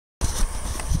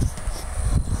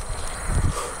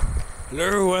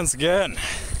Hello once again.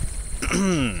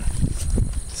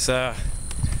 So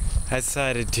I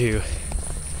decided to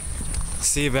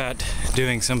see about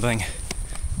doing something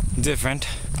different.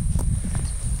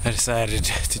 I decided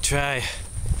to try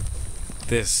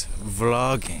this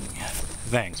vlogging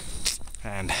thing,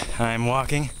 and I'm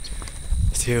walking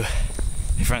to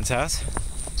a friend's house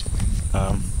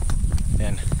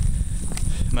in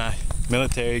my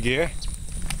military gear,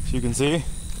 as you can see,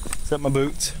 except my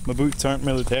boots. My boots aren't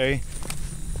military.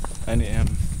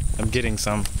 I'm getting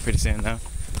some pretty soon though.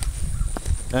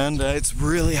 And it's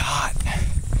really hot.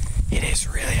 It is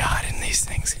really hot in these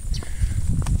things.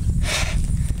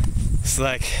 It's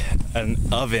like an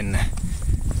oven.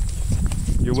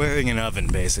 You're wearing an oven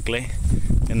basically,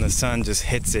 and the sun just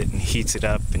hits it and heats it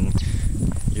up, and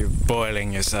you're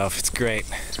boiling yourself. It's great.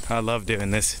 I love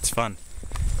doing this. It's fun.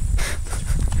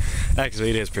 Actually,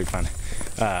 it is pretty fun.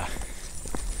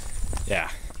 Yeah.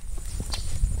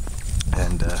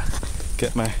 And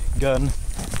get my gun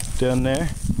down there.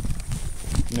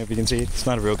 I don't know if you can see it. It's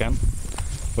not a real gun.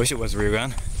 Wish it was a real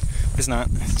gun. It's not.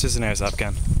 It's just an airsoft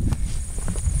gun.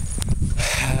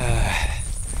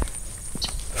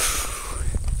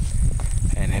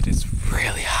 And it is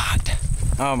really hot.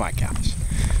 Oh my gosh.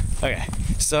 Okay,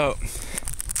 so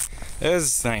there's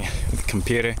this thing with the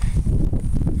computer.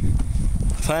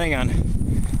 Planning on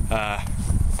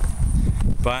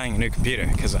buying a new computer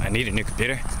because I need a new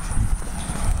computer.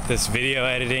 This video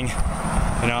editing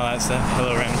and all that stuff.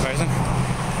 Hello, random person.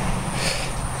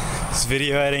 This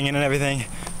video editing and everything,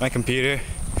 my computer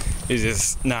is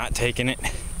just not taking it,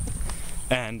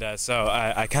 and so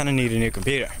I kind of need a new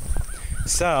computer.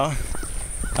 So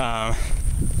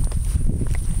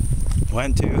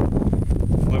went to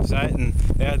the website and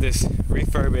they had this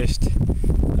refurbished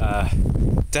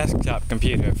desktop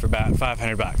computer for about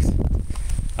 500 bucks.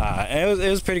 And it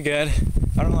was pretty good.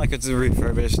 I don't like it's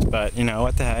refurbished, but you know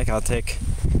what the heck, I'll take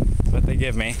what they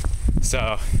give me.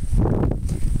 So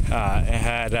it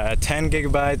had 10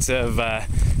 gigabytes of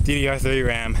DDR3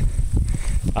 RAM,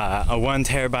 a 1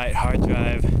 terabyte hard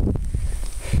drive,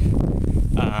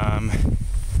 and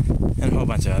a whole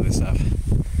bunch of other stuff.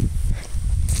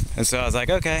 And so I was like,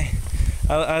 okay.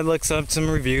 I looked up some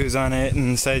reviews on it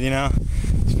and said, you know,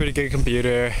 it's a pretty good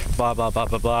computer, blah blah blah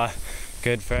blah blah,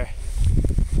 good for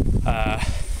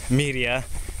media,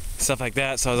 stuff like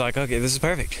that. So I was like, okay, this is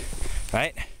perfect,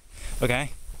 right?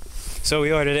 Okay, so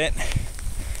we ordered it.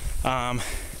 There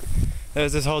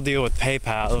was this whole deal with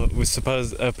PayPal. It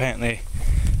was apparently,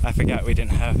 I forgot we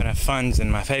didn't have enough funds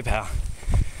in my PayPal,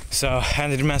 so I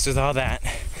had to mess with all that.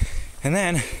 And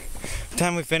then, by the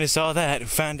time we finished all that, we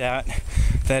found out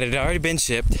that it had already been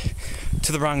shipped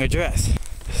to the wrong address.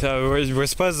 So we're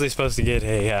supposedly supposed to get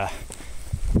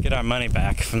get our money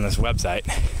back from this website.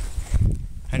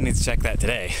 I need to check that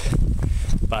today,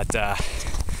 but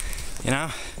you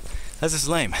know, that's just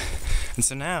lame. And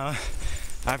so now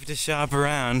I have to shop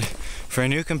around for a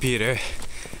new computer,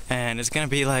 and it's gonna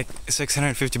be like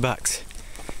 650 bucks.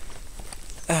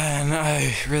 And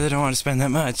I really don't want to spend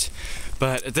that much,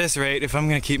 but at this rate, if I'm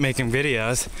gonna keep making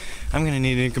videos, I'm gonna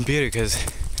need a new computer, because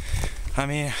I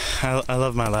mean, I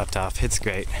love my laptop. It's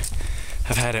great.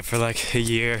 I've had it for like a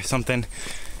year or something.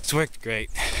 It's worked great,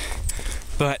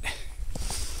 but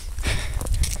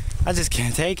I just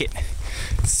can't take it.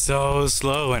 It's so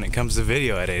slow when it comes to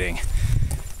video editing.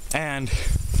 And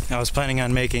I was planning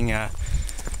on making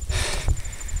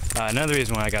another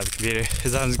reason why I got the computer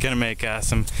is I was gonna make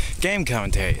some game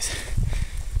commentaries,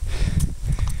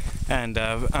 and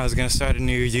I was gonna start a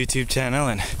new YouTube channel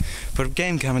and put up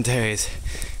game commentaries,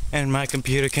 and my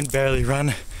computer can barely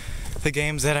run the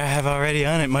games that I have already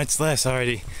on it, much less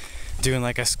already doing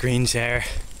like a screen share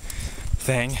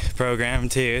thing program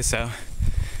too. So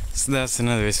that's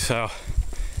another reason. So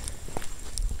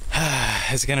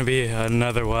it's gonna be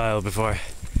another while before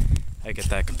I get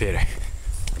that computer.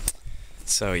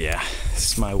 So yeah,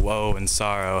 this is my woe and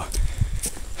sorrow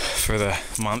for the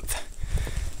month.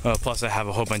 Well, plus I have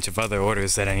a whole bunch of other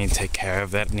orders that I need to take care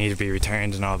of that need to be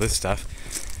returned and all this stuff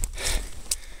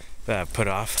that I've put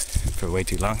off for way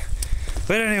too long.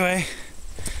 But anyway,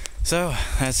 so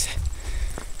that's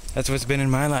what's been in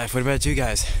my life. What about you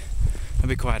guys? I'll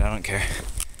be quiet, I don't care.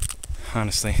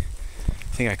 Honestly,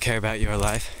 I think I care about your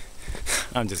life.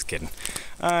 I'm just kidding.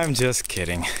 I'm just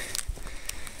kidding.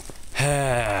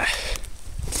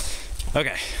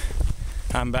 Okay,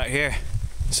 I'm about here,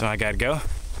 so I gotta go.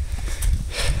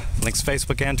 Links to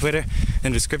Facebook and Twitter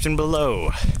in the description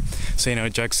below. So you know,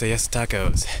 drugs say yes to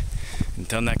tacos.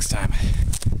 Until next time,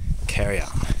 carry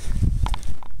on.